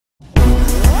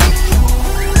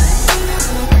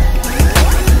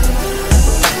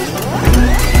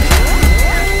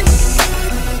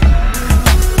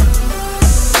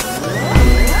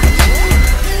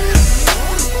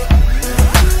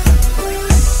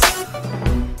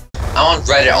on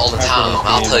Reddit all the time.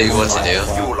 I'll tell you what to do.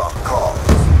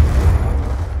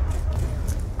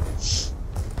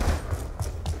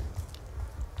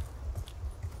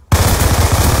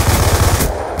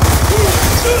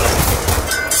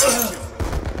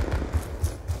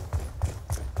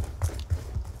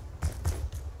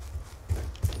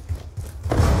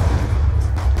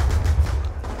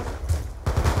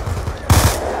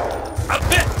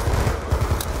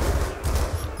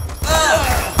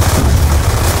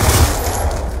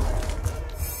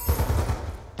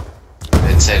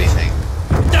 Didn't say anything.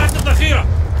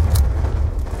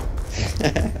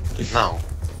 No.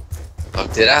 Oh,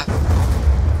 did I?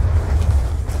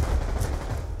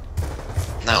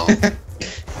 No.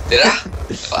 Did I?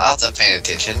 Well, I was not paying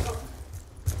attention.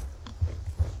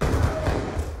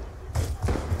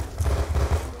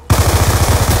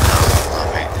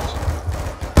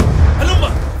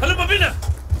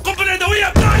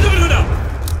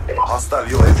 Hostile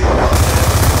UAV.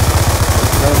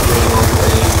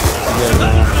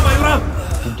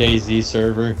 DayZ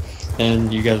server,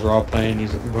 and you guys were all playing.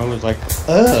 Bro was like,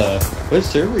 what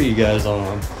server are you guys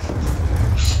on?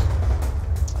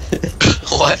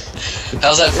 What?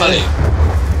 How's that funny?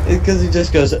 Because he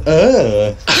just goes,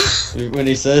 when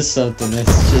he says something.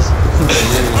 It's just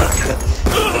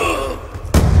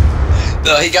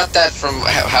No, he got that from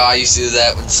how I used to do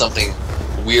that when something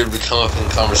weird would come up in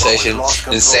conversation,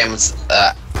 and Sam would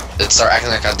start acting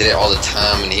like I did it all the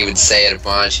time, and he would say it a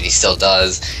bunch, and he still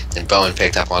does, and Bowen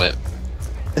picked up on it.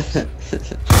 Like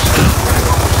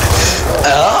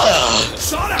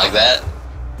that?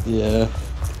 yeah.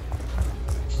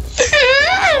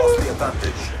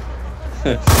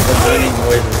 The funny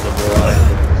noises of the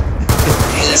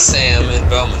And Sam and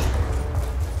Bowman.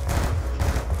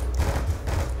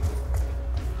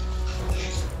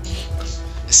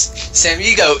 Sam,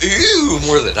 you go ooh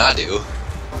more than I do.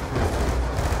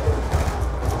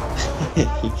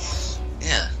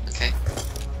 Yeah, okay.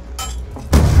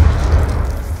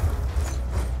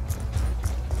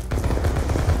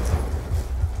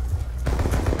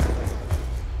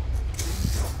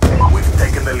 We've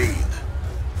taken the lead.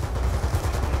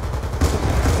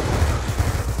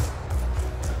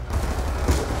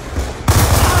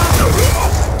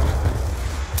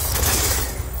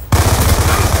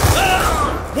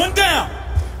 One down.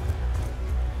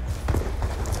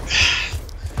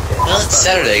 Well, it's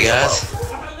Saturday, guys.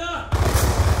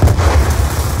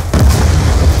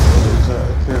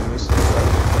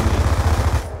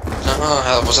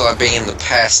 How was it like being in the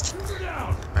past,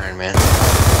 Iron Man?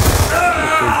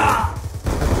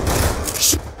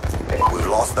 We've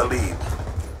lost the lead.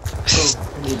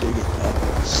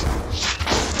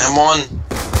 I'm on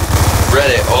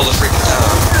Reddit all the freaking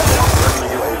time. Friendly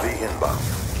UAV inbound.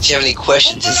 If you have any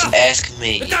questions, just ask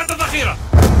me. Okay,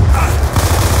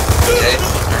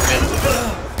 Iron Man?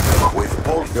 We've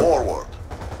pulled forward.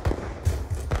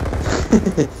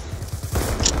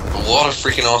 A lot of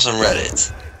freaking awesome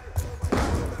Reddits.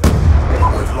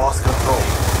 We've lost control.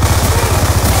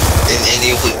 And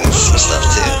you put me some stuff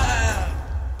too.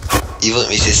 You put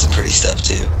me to some pretty stuff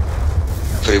too.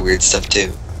 Pretty weird stuff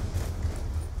too.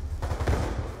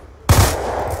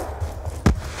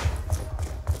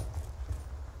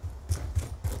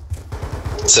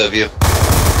 So have you.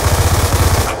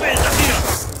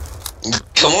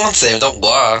 Come on, Sam, don't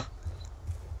lie.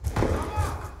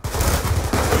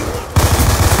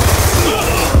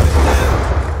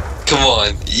 Come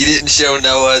on, you didn't show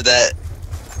Noah that.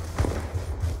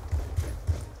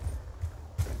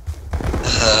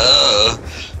 Oh.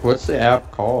 What's the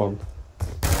app called?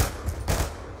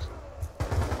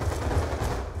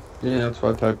 Yeah, that's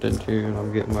what I typed in too, and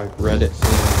I'm getting like Reddit.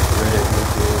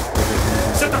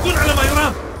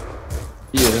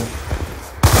 Yeah.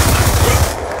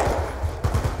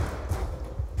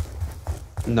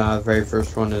 Nah, the very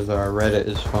first one is Reddit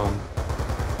is fun.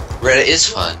 Reddit is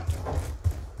fun.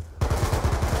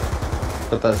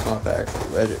 But that's not the actual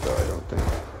Reddit though, I don't think.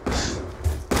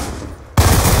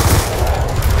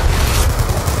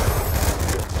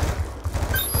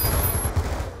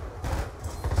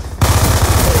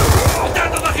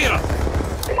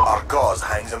 Our cause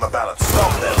hangs in the balance.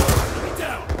 Stop them.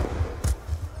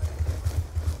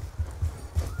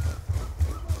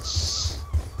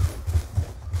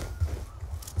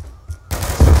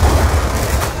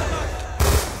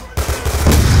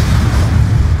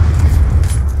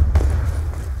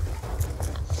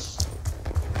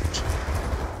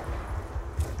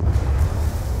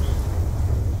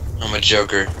 I'm a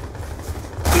joker.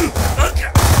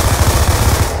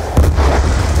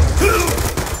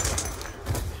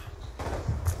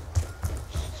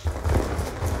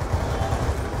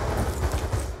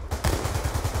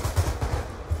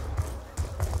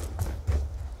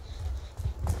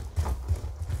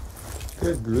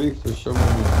 Good grief, there's so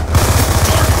many.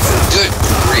 Good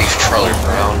grief, Charlie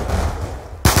Brown.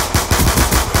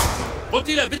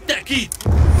 قتل بالتأكيد.